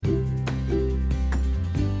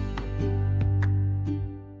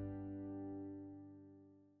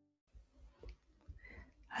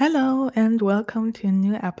Hello, and welcome to a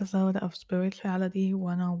new episode of Spirituality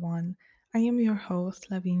 101. I am your host,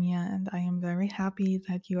 Lavinia, and I am very happy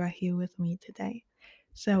that you are here with me today.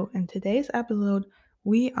 So, in today's episode,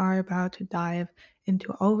 we are about to dive into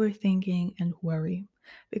overthinking and worry,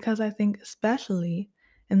 because I think, especially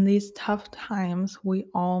in these tough times, we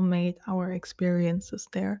all made our experiences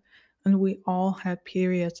there, and we all had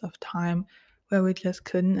periods of time where we just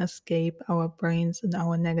couldn't escape our brains and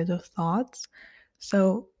our negative thoughts.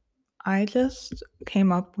 So, I just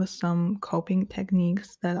came up with some coping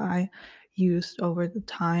techniques that I used over the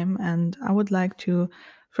time, and I would like to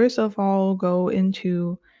first of all go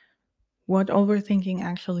into what overthinking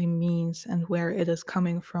actually means and where it is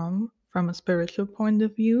coming from a spiritual point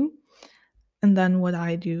of view, and then what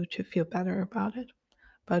I do to feel better about it.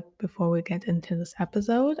 But before we get into this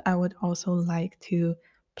episode, I would also like to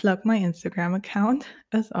plug my Instagram account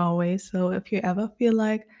as always. So if you ever feel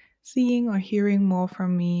like seeing or hearing more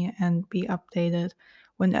from me and be updated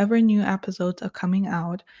whenever new episodes are coming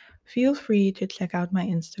out, feel free to check out my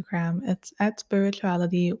Instagram. It's at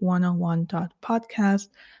spirituality101.podcast,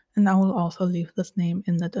 and I will also leave this name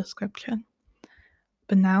in the description.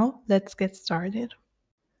 But now let's get started.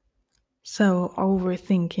 So,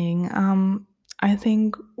 overthinking. I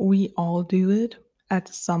think we all do it at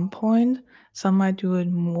some point. Some might do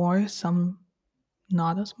it more, some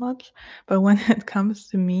not as much. But when it comes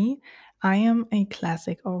to me, I am a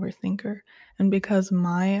classic overthinker. And because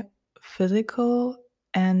my physical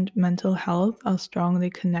and mental health are strongly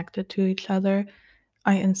connected to each other,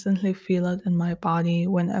 I instantly feel it in my body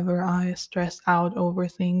whenever I stress out over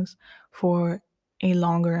things for a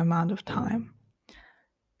longer amount of time.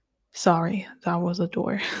 Sorry, that was a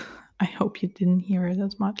door. I hope you didn't hear it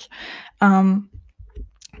as much. Um,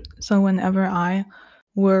 so whenever I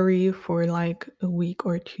worry for like a week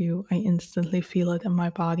or two, I instantly feel it in my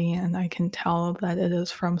body and I can tell that it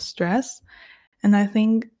is from stress. And I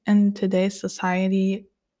think in today's society,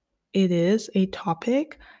 it is a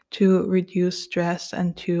topic to reduce stress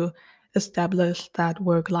and to establish that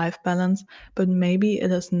work life balance, but maybe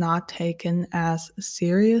it is not taken as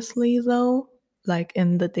seriously though, like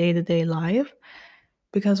in the day to day life.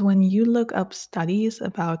 Because when you look up studies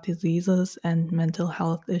about diseases and mental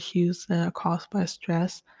health issues that are caused by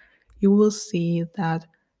stress, you will see that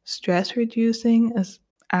stress reducing is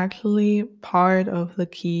actually part of the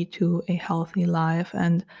key to a healthy life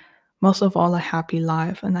and most of all a happy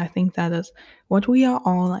life. And I think that is what we are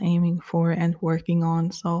all aiming for and working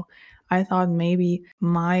on. So I thought maybe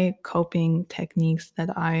my coping techniques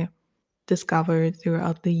that I discovered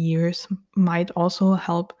throughout the years might also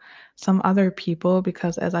help some other people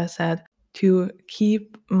because, as I said, to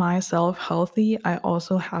keep myself healthy, I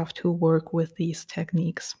also have to work with these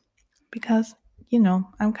techniques because,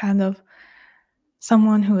 I'm kind of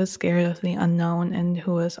someone who is scared of the unknown and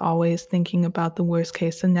who is always thinking about the worst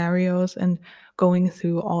case scenarios and going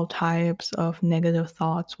through all types of negative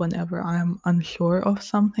thoughts whenever I'm unsure of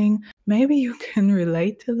something. Maybe you can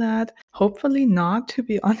relate to that. Hopefully, not, to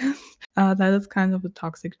be honest. That is kind of a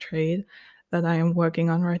toxic trait that I am working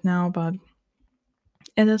on right now, but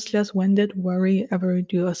it is just, when did worry ever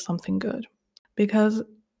do us something good? Because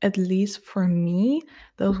at least for me,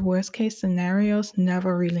 those worst case scenarios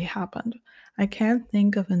never really happened. I can't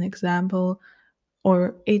think of an example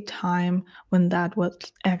or a time when that was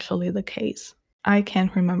actually the case. I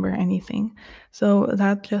can't remember anything. So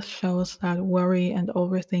that just shows that worry and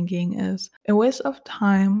overthinking is a waste of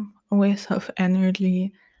time, a waste of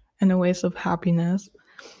energy, and a waste of happiness.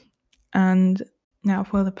 And now,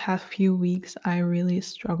 for the past few weeks, I really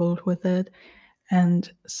struggled with it.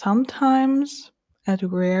 And sometimes, at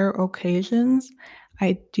rare occasions,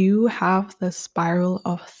 I do have the spiral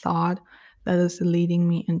of thought that is leading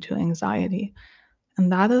me into anxiety.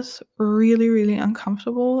 And that is really, really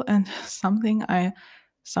uncomfortable and something I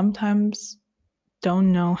sometimes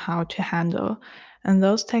don't know how to handle. And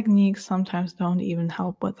those techniques sometimes don't even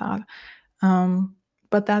help with that. Um,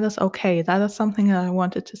 but that is okay. That is something that I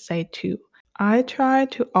wanted to say too. I try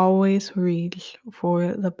to always reach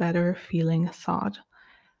for the better feeling thought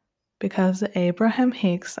because Abraham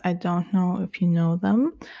Hicks, I don't know if you know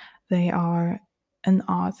them, they are an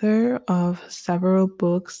author of several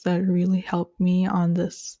books that really helped me on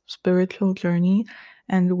this spiritual journey,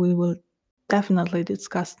 and we will definitely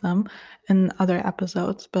discuss them in other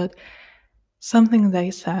episodes. But something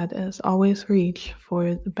they said is always reach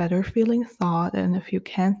for the better feeling thought, and if you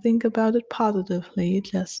can't think about it positively,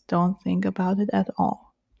 just don't think about it at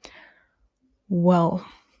all. Well,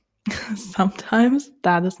 sometimes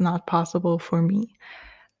that is not possible for me.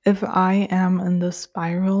 If I am in the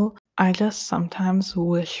spiral, I just sometimes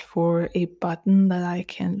wish for a button that I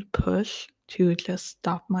can push to just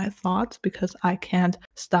stop my thoughts because I can't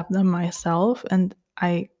stop them myself, and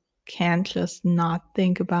I can't just not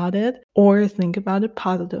think about it or think about it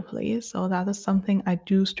positively. So that is something I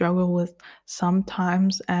do struggle with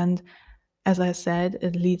sometimes. And as I said,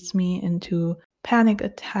 it leads me into panic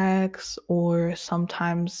attacks or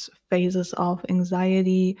sometimes phases of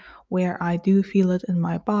anxiety where I do feel it in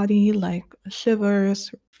my body, like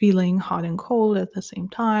shivers, feeling hot and cold at the same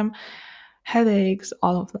time, headaches,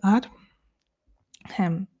 all of that.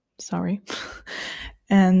 Sorry.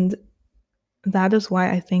 And that is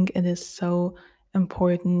why I think it is so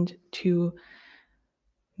important to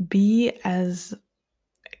be as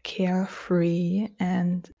carefree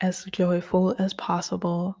and as joyful as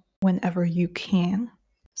possible whenever you can.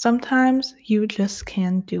 Sometimes you just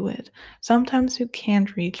can't do it. Sometimes you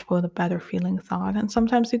can't reach for the better feeling thought, and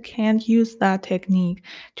sometimes you can't use that technique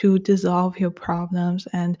to dissolve your problems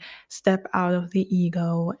and step out of the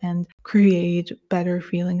ego and create better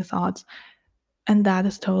feeling thoughts. And that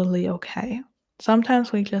is totally okay.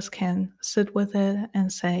 Sometimes we just can sit with it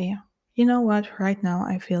and say, you know what, right now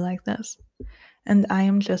I feel like this. And I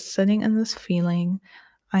am just sitting in this feeling.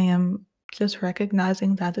 I am just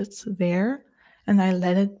recognizing that it's there and I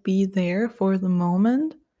let it be there for the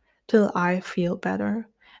moment till I feel better.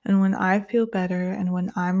 And when I feel better and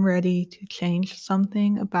when I'm ready to change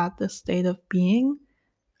something about the state of being,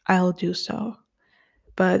 I'll do so.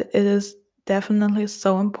 But it is definitely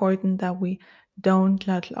so important that we don't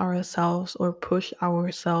judge ourselves or push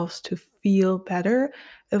ourselves to feel better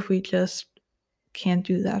if we just can't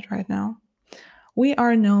do that right now. We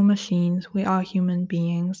are no machines, we are human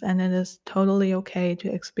beings, and it is totally okay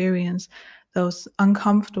to experience those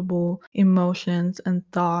uncomfortable emotions and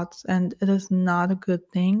thoughts. And it is not a good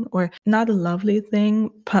thing or not a lovely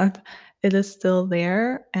thing, but it is still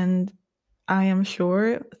there. And I am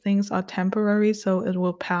sure things are temporary, so it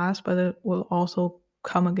will pass, but it will also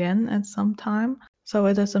come again at some time. So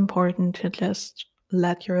it is important to just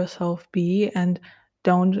let yourself be and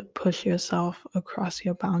don't push yourself across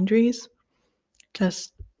your boundaries.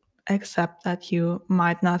 Just accept that you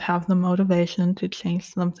might not have the motivation to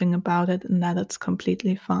change something about it and that it's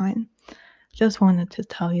completely fine. Just wanted to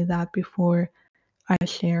tell you that before I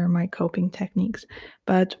share my coping techniques.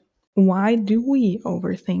 But why do we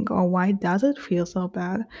overthink, or why does it feel so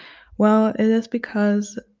bad? Well, it is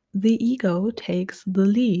because the ego takes the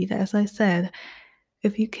lead. As I said,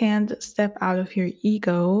 if you can't step out of your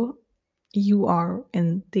ego, you are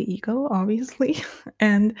in the ego, obviously.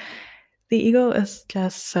 And the ego is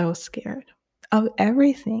just so scared of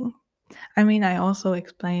everything. I mean, I also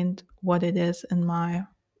explained what it is in my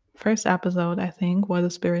first episode, I think, what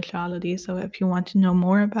is spirituality. So if you want to know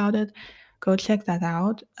more about it, go check that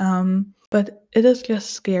out. But it is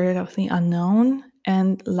just scared of the unknown,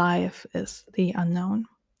 and life is the unknown.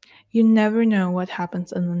 You never know what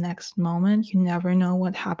happens in the next moment. You never know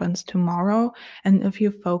what happens tomorrow. And if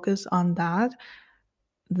you focus on that,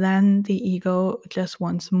 then the ego just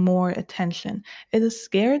wants more attention. It is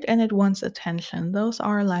scared and it wants attention. Those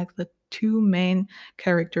are like the two main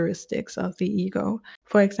characteristics of the ego.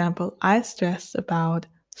 For example, I stress about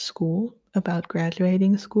school, about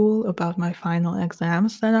graduating school, about my final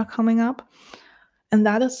exams that are coming up. And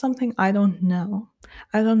that is something I don't know.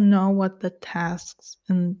 I don't know what the tasks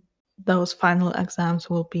in those final exams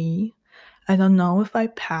will be. I don't know if I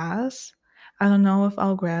pass. I don't know if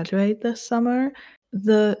I'll graduate this summer.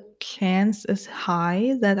 The chance is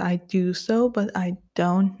high that I do so, but I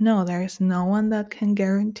don't know. There is no one that can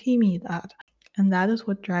guarantee me that. And that is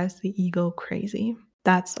what drives the ego crazy.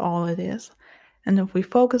 That's all it is. And if we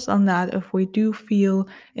focus on that, if we do feel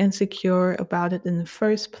insecure about it in the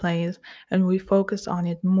first place, and we focus on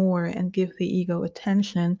it more and give the ego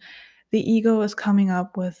attention, the ego is coming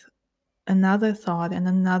up with another thought and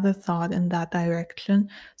another thought in that direction.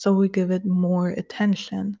 So we give it more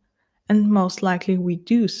attention. And most likely we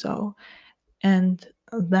do so. And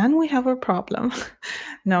then we have a problem.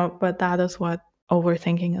 No, but that is what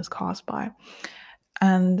overthinking is caused by.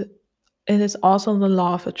 And it is also the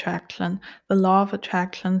law of attraction. The law of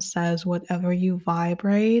attraction says whatever you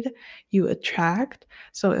vibrate, you attract.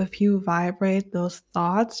 So if you vibrate those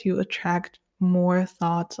thoughts, you attract more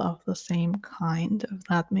thoughts of the same kind, if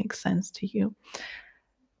that makes sense to you.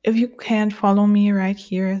 If you can't follow me right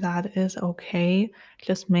here, that is okay.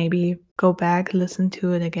 Just maybe go back, listen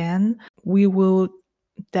to it again. We will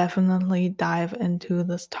definitely dive into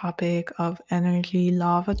this topic of energy,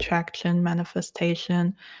 law of attraction,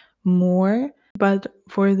 manifestation more. But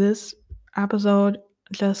for this episode,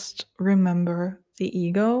 just remember the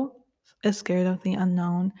ego is scared of the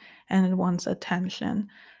unknown and it wants attention.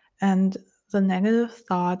 And the negative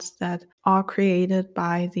thoughts that are created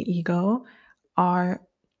by the ego are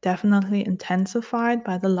definitely intensified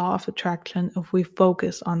by the law of attraction if we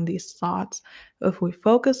focus on these thoughts. If we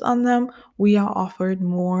focus on them, we are offered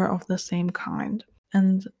more of the same kind.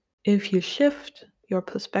 And if you shift your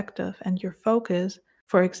perspective and your focus,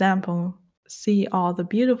 for example, see all the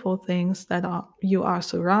beautiful things that you are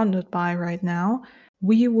surrounded by right now,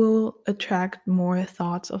 we will attract more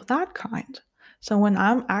thoughts of that kind. So when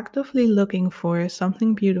I'm actively looking for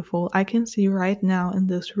something beautiful, I can see right now in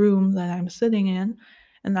this room that I'm sitting in,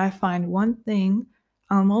 and I find one thing,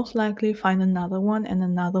 I'll most likely find another one and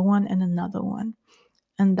another one and another one.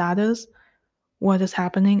 And that is what is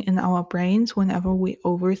happening in our brains whenever we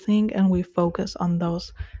overthink and we focus on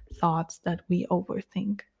those thoughts that we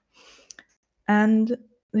overthink. And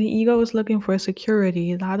the ego is looking for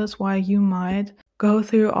security. That is why you might go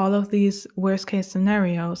through all of these worst case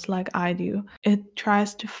scenarios like I do. It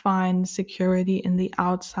tries to find security in the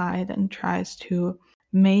outside and tries to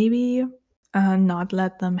maybe not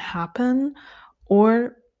let them happen.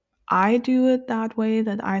 Or I do it that way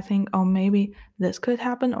that I think, oh, maybe this could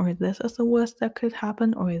happen, or this is the worst that could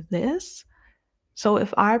happen, or this. So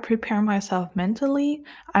if I prepare myself mentally,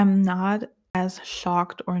 I'm not as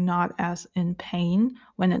shocked or not as in pain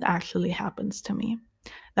when it actually happens to me.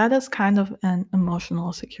 That is kind of an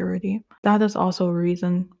emotional security. That is also a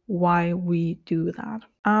reason why we do that.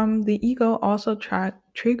 The ego also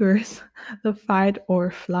triggers the fight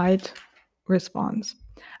or flight response.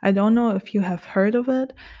 I don't know if you have heard of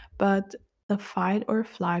it, but the fight or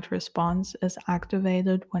flight response is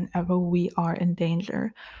activated whenever we are in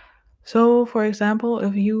danger. So, for example,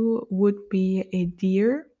 if you would be a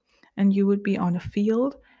deer and you would be on a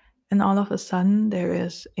field, and all of a sudden there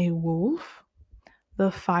is a wolf,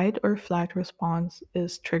 the fight or flight response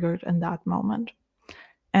is triggered in that moment.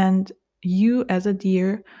 And you, as a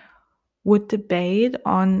deer, would debate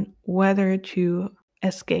on whether to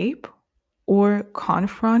escape or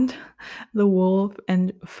confront the wolf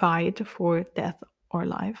and fight for death or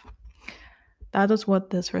life. That is what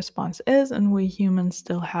this response is, and we humans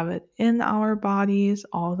still have it in our bodies,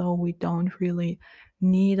 although we don't really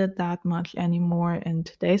need it that much anymore in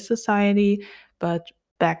today's society. But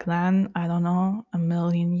back then, I don't know, a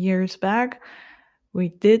million years back, we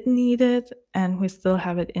did need it and we still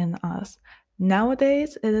have it in us.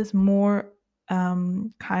 Nowadays, it is more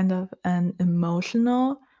kind of an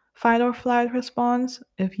emotional fight or flight response.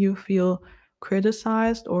 If you feel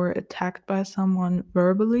criticized or attacked by someone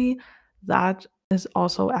verbally, that is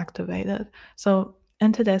also activated. So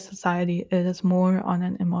in today's society, it is more on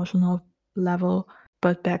an emotional level,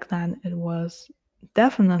 but back then it was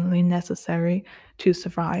definitely necessary to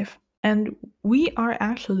survive. And we are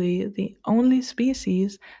actually the only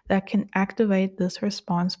species that can activate this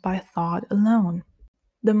response by thought alone.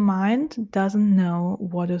 The mind doesn't know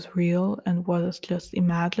what is real and what is just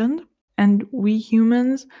imagined. And we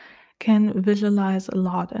humans can visualize a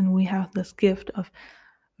lot, and we have this gift of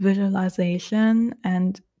visualization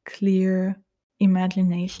and clear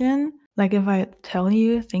imagination. Like if I tell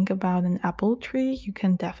you, think about an apple tree, you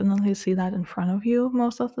can definitely see that in front of you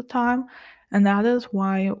most of the time. And that is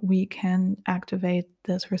why we can activate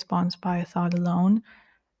this response by thought alone,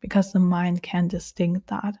 because the mind can distinct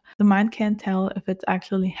that. The mind can't tell if it's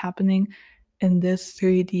actually happening in this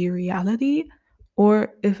 3D reality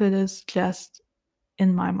or if it is just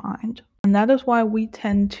in my mind. And that is why we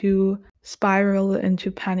tend to spiral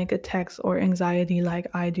into panic attacks or anxiety like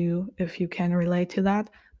I do. If you can relate to that,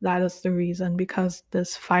 that is the reason, because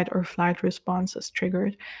this fight or flight response is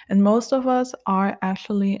triggered. And most of us are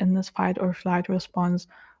actually in this fight or flight response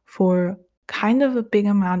for kind of a big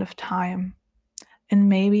amount of time and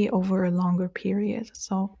maybe over a longer period.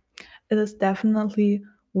 So it is definitely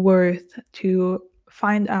worth to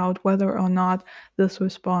find out whether or not this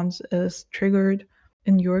response is triggered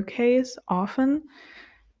in your case often,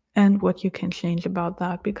 and what you can change about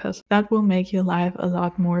that, because that will make your life a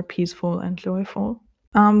lot more peaceful and joyful.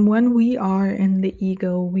 When we are in the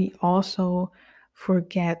ego, we also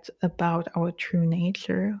forget about our true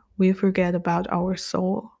nature. We forget about our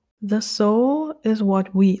soul. The soul is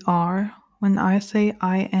what we are. When I say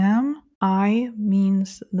I am, I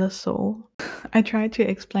means the soul. I try to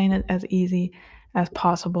explain it as easy as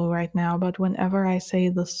possible right now, but whenever I say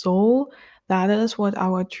the soul, that is what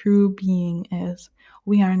our true being is.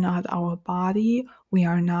 We are not our body, we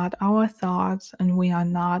are not our thoughts, and we are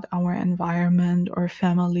not our environment or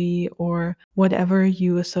family or whatever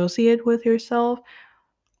you associate with yourself.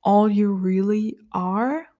 All you really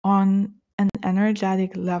are on an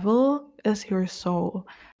energetic level is your soul.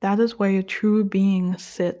 That is where your true being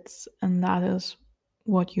sits, and that is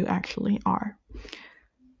what you actually are.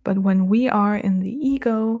 But when we are in the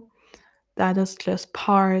ego, that is just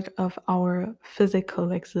part of our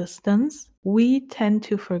physical existence, we tend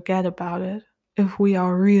to forget about it if we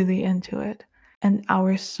are really into it. And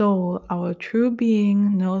our soul, our true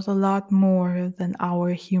being, knows a lot more than our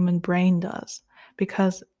human brain does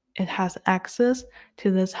because it has access to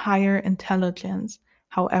this higher intelligence,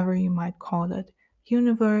 however you might call it,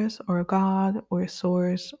 universe or God or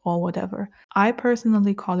source or whatever. I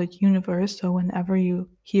personally call it universe, so whenever you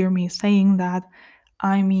hear me saying that,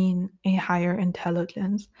 I mean a higher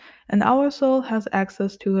intelligence. And our soul has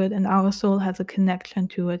access to it, and our soul has a connection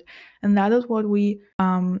to it. And that is what we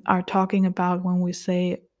are talking about when we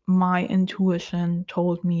say, my intuition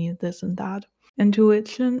told me this and that.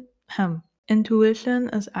 Intuition, intuition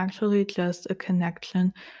is actually just a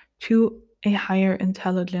connection to a higher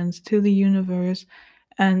intelligence, to the universe,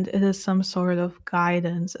 and it is some sort of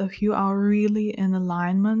guidance. If you are really in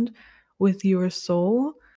alignment with your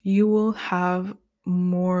soul, you will have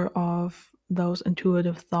more of those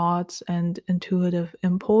intuitive thoughts and intuitive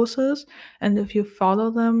impulses. And if you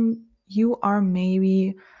follow them, you are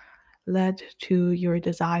maybe led to your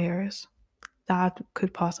desires. That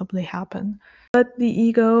could possibly happen. But the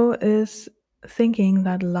ego is thinking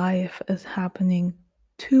that life is happening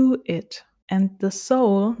to it. And the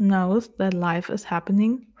soul knows that life is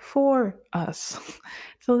happening for us.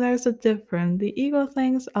 So there's a difference. The ego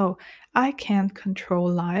thinks, oh, I can't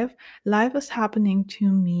control life. Life is happening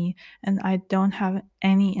to me, and I don't have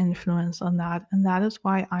any influence on that. And that is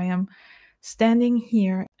why I am standing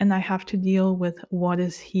here and I have to deal with what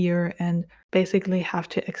is here and basically have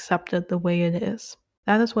to accept it the way it is.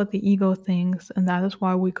 That is what the ego thinks, and that is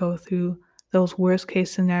why we go through those worst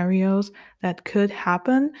case scenarios that could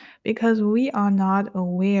happen because we are not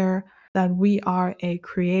aware that we are a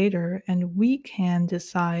creator and we can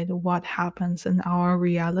decide what happens in our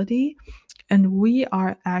reality, and we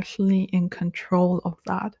are actually in control of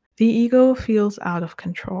that. The ego feels out of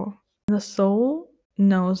control. The soul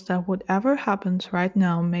knows that whatever happens right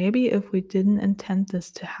now, maybe if we didn't intend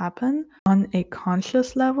this to happen on a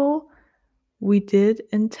conscious level, we did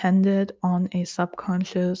intend it on a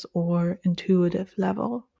subconscious or intuitive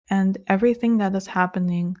level. And everything that is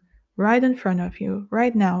happening right in front of you,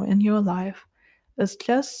 right now in your life, is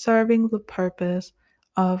just serving the purpose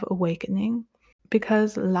of awakening.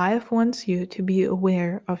 Because life wants you to be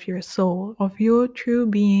aware of your soul, of your true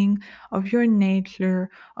being, of your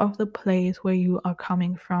nature, of the place where you are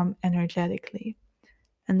coming from energetically.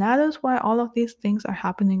 And that is why all of these things are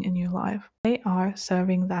happening in your life. They are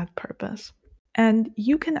serving that purpose. And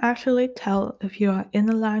you can actually tell if you are in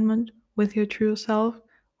alignment with your true self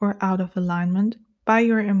or out of alignment by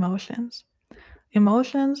your emotions.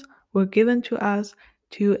 Emotions were given to us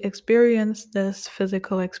to experience this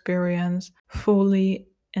physical experience fully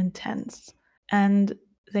intense. And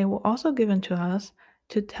they were also given to us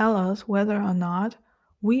to tell us whether or not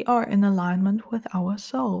we are in alignment with our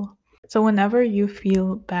soul. So, whenever you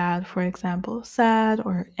feel bad, for example, sad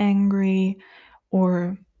or angry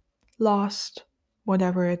or lost,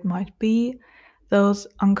 whatever it might be, those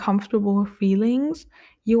uncomfortable feelings,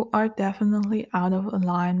 you are definitely out of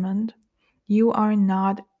alignment. You are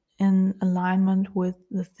not in alignment with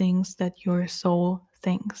the things that your soul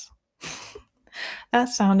thinks. That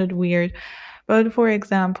sounded weird. But for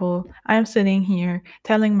example, I'm sitting here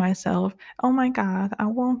telling myself, oh my God, I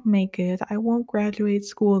won't make it. I won't graduate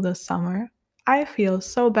school this summer. I feel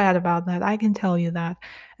so bad about that. I can tell you that.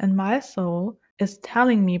 And my soul is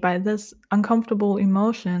telling me by this uncomfortable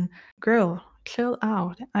emotion, girl, chill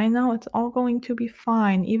out. I know it's all going to be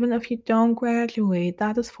fine. Even if you don't graduate,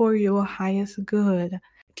 that is for your highest good.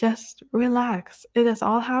 Just relax. It is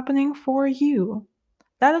all happening for you.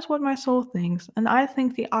 That is what my soul thinks, and I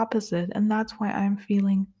think the opposite, and that's why I'm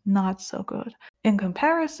feeling not so good. In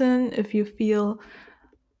comparison, if you feel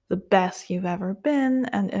the best you've ever been,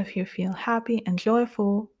 and if you feel happy and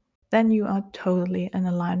joyful, then you are totally in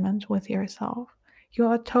alignment with yourself. You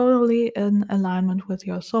are totally in alignment with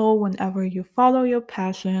your soul whenever you follow your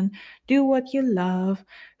passion, do what you love,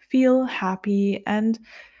 feel happy, and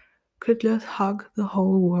could just hug the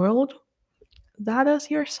whole world. That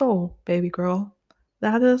is your soul, baby girl.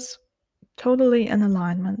 That is totally in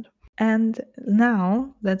alignment. And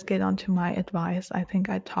now let's get on to my advice. I think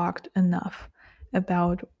I talked enough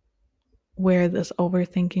about where this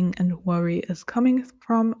overthinking and worry is coming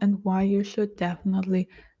from and why you should definitely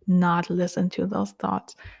not listen to those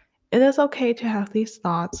thoughts. It is okay to have these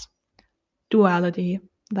thoughts. Duality,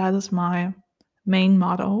 that is my main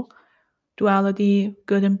motto. Duality,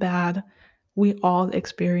 good and bad, we all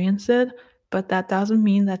experience it, but that doesn't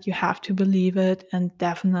mean that you have to believe it, and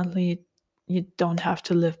definitely you don't have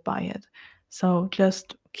to live by it. So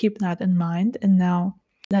just keep that in mind. And now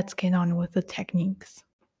let's get on with the techniques.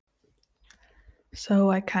 So,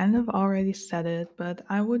 I kind of already said it, but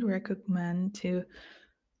I would recommend to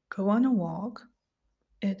go on a walk.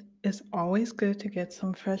 It is always good to get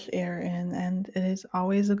some fresh air in, and it is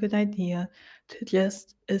always a good idea to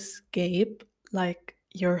just escape like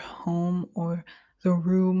your home or the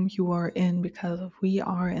room you are in, because if we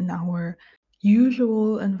are in our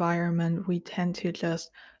usual environment, we tend to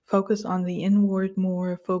just focus on the inward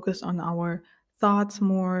more, focus on our thoughts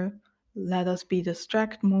more, let us be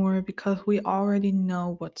distracted more because we already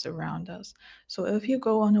know what's around us. So if you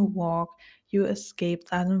go on a walk, you escape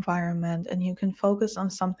that environment and you can focus on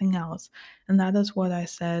something else. And that is what I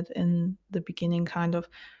said in the beginning, kind of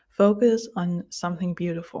focus on something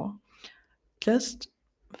beautiful. Just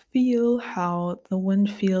feel how the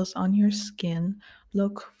wind feels on your skin.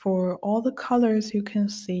 Look for all the colors you can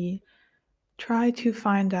see. Try to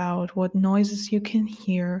find out what noises you can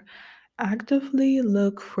hear. Actively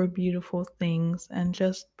look for beautiful things, and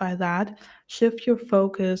just by that, shift your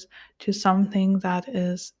focus to something that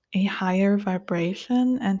is a higher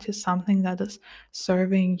vibration and to something that is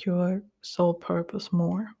serving your soul purpose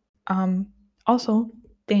more. Also,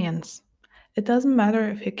 dance. It doesn't matter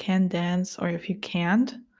if you can dance or if you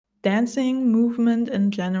can't. Dancing, movement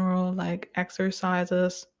in general, like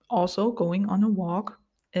exercises, also going on a walk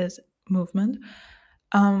is movement.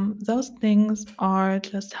 Those things are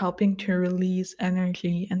just helping to release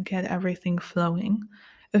energy and get everything flowing.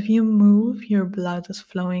 If you move, your blood is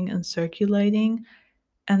flowing and circulating,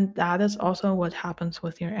 and that is also what happens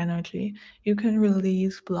with your energy. You can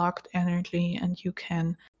release blocked energy and you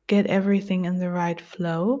can get everything in the right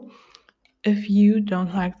flow. If you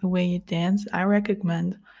don't like the way you dance, I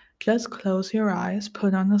recommend just close your eyes,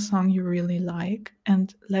 put on a song you really like,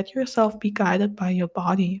 and let yourself be guided by your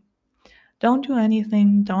body. Don't do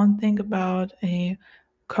anything, don't think about a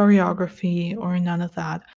choreography or none of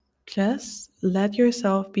that. Just let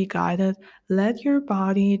yourself be guided. Let your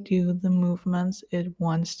body do the movements it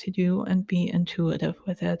wants to do and be intuitive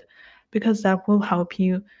with it, because that will help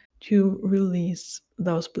you to release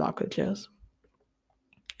those blockages.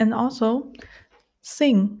 And also,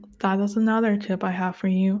 sing. That is another tip I have for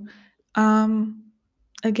you. Um,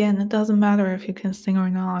 Again, it doesn't matter if you can sing or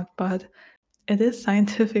not, but it is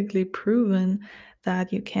scientifically proven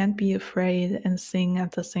that you can't be afraid and sing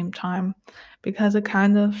at the same time, because it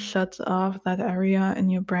kind of shuts off that area in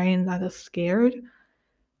your brain that is scared.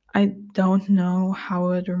 I don't know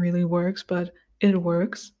how it really works, but it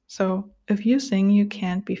works. So if you sing, you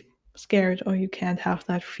can't be scared or you can't have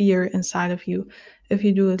that fear inside of you if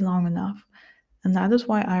you do it long enough. And that is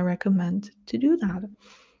why I recommend to do that.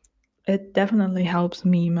 It definitely helps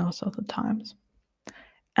me most of the times.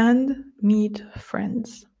 And meet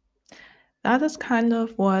friends. That is kind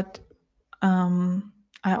of what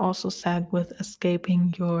I also said with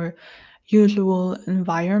escaping your usual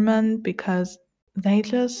environment, because they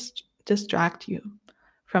just distract you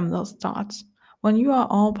from those thoughts. When you are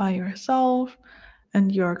all by yourself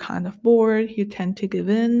and you're kind of bored, you tend to give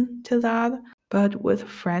in to that. But with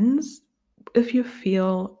friends, if you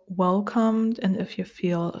feel welcomed and if you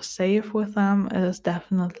feel safe with them, it is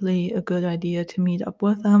definitely a good idea to meet up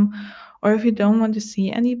with them. Or if you don't want to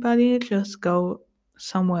see anybody, just go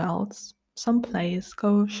somewhere else, someplace,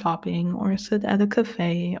 go shopping or sit at a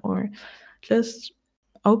cafe, or just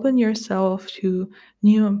open yourself to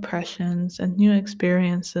new impressions and new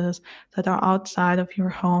experiences that are outside of your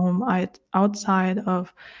home, outside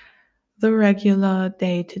of the regular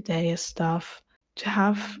day to day stuff, to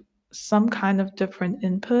have some kind of different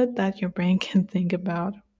input that your brain can think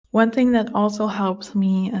about. One thing that also helps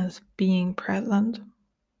me is being present.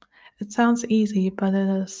 It sounds easy, but it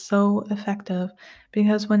is so effective,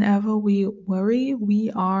 because whenever we worry,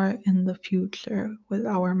 we are in the future with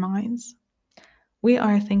our minds. We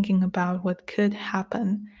are thinking about what could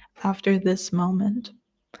happen after this moment.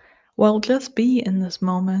 Well, just be in this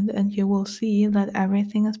moment and you will see that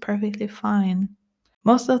everything is perfectly fine.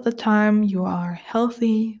 Most of the time, you are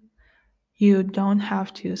healthy. You don't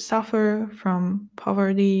have to suffer from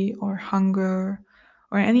poverty or hunger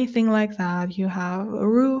or anything like that. You have a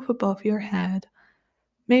roof above your head.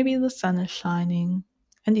 Maybe the sun is shining.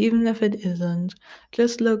 And even if it isn't,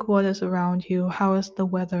 just look what is around you. How is the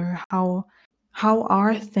weather? How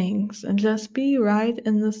are things? And just be right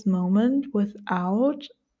in this moment without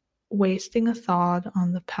wasting a thought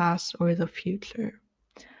on the past or the future.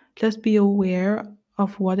 Just be aware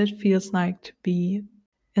of what it feels like to be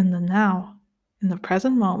in the now, in the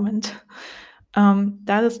present moment.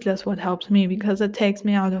 That is just what helps me, because it takes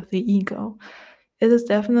me out of the ego. It is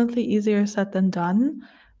definitely easier said than done,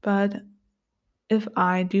 but if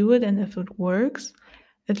I do it and if it works,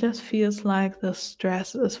 it just feels like the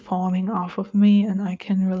stress is falling off of me and I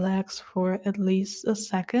can relax for at least a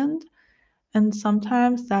second. And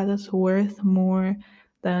sometimes that is worth more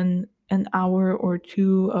than an hour or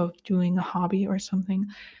two of doing a hobby or something.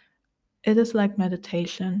 It is like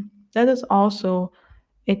meditation. That is also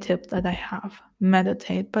a tip that I have.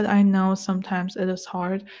 Meditate. But I know sometimes it is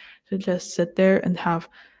hard to just sit there and have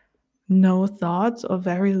no thoughts or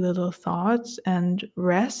very little thoughts and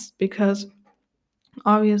rest because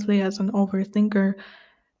obviously, as an overthinker,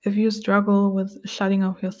 if you struggle with shutting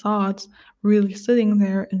off your thoughts, really sitting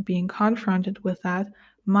there and being confronted with that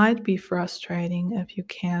might be frustrating if you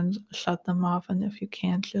can't shut them off and if you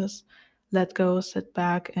can't just let go, sit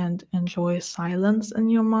back, and enjoy silence in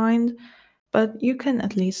your mind. But you can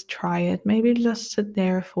at least try it. Maybe just sit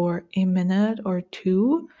there for a minute or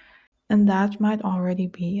two, and that might already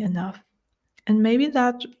be enough. And maybe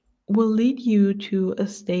that will lead you to a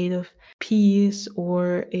state of peace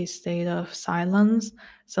or a state of silence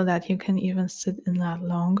so that you can even sit in that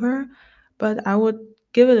longer. But I would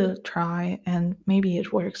give it a try and maybe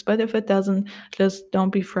it works. But if it doesn't, just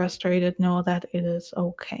don't be frustrated. Know that it is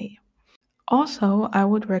okay. Also, I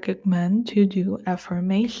would recommend to do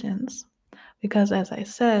affirmations because, as I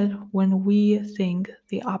said, when we think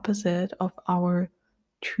the opposite of our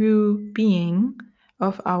true being,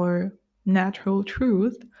 of our natural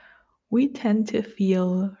truth, we tend to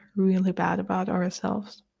feel really bad about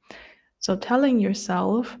ourselves. So, telling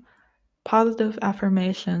yourself positive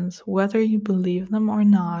affirmations, whether you believe them or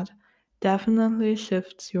not, definitely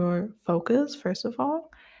shifts your focus, first of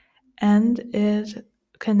all, and it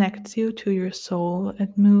connects you to your soul.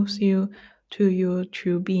 It moves you to your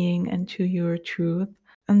true being and to your truth.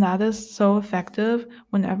 And that is so effective.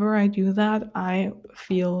 Whenever I do that, I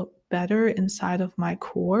feel better inside of my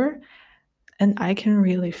core and I can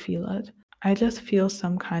really feel it. I just feel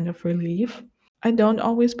some kind of relief. I don't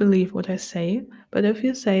always believe what I say, but if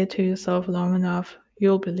you say it to yourself long enough,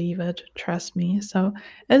 you'll believe it. Trust me. So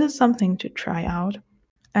it is something to try out.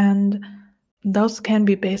 And those can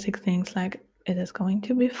be basic things like it is going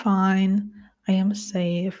to be fine, I am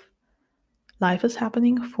safe, life is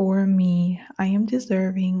happening for me, I am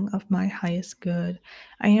deserving of my highest good,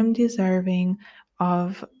 I am deserving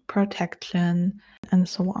of protection, and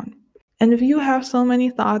so on. And if you have so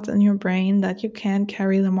many thoughts in your brain that you can't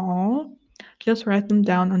carry them all, just write them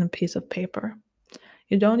down on a piece of paper.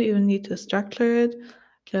 You don't even need to structure it,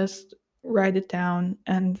 just write it down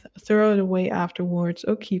and throw it away afterwards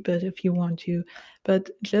or keep it if you want to.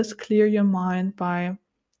 But just clear your mind by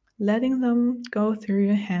letting them go through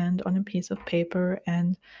your hand on a piece of paper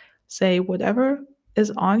and say whatever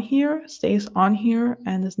is on here stays on here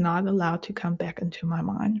and is not allowed to come back into my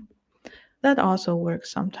mind. That also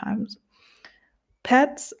works sometimes.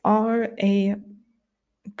 Pets are a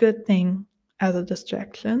good thing as a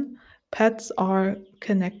distraction. Pets are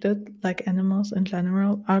connected, like animals in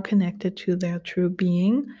general, are connected to their true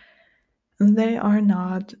being. They are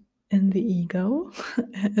not in the ego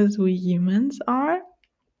as we humans are.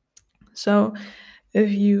 So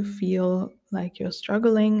if you feel like you're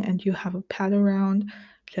struggling and you have a pet around,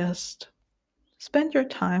 just spend your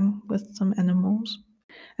time with some animals.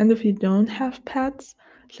 And if you don't have pets,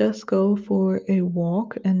 just go for a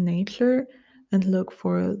walk in nature and look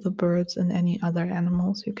for the birds and any other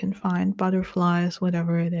animals you can find, butterflies,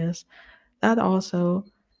 whatever it is. That also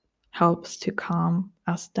helps to calm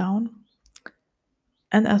us down.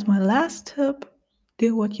 And as my last tip,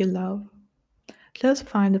 do what you love. Just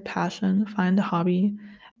find a passion, find a hobby.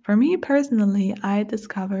 For me personally, I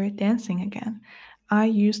discovered dancing again. I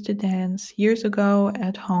used to dance years ago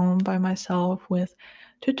at home by myself with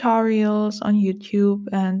tutorials on YouTube,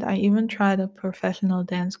 and I even tried a professional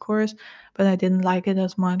dance course, but I didn't like it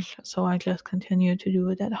as much, so I just continued to do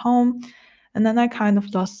it at home. And then I kind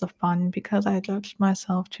of lost the fun because I judged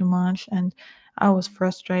myself too much, and I was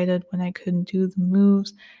frustrated when I couldn't do the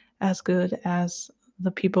moves as good as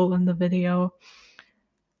the people in the video.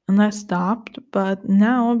 And I stopped, but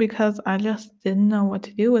now because I just didn't know what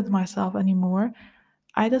to do with myself anymore,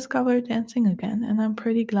 I discovered dancing again, and I'm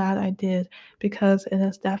pretty glad I did because it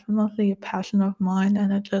is definitely a passion of mine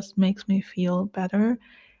and it just makes me feel better.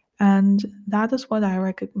 And that is what I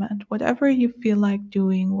recommend. Whatever you feel like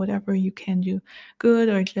doing, whatever you can do, good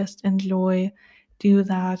or just enjoy, do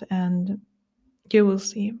that, and you will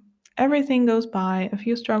see. Everything goes by. If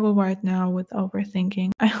you struggle right now with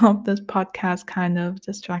overthinking, I hope this podcast kind of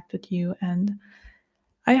distracted you and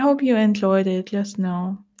I hope you enjoyed it. Just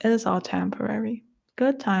know it is all temporary.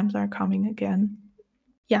 Good times are coming again.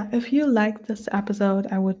 Yeah, if you liked this episode,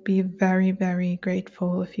 I would be very, very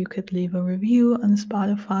grateful if you could leave a review on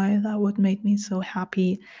Spotify. That would make me so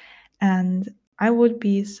happy. And I would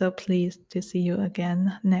be so pleased to see you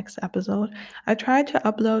again next episode. I try to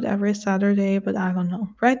upload every Saturday, but I don't know.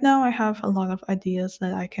 Right now, I have a lot of ideas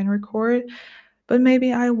that I can record, but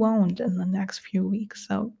maybe I won't in the next few weeks.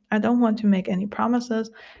 So I don't want to make any promises,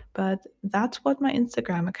 but that's what my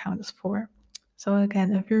Instagram account is for. So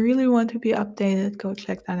again, if you really want to be updated, go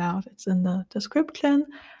check that out. It's in the description.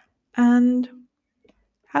 And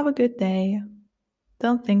have a good day.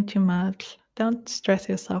 Don't think too much. Don't stress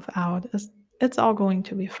yourself out. It's all going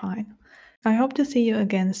to be fine. I hope to see you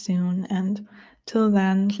again soon. And till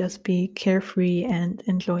then, just be carefree and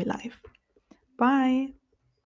enjoy life. Bye.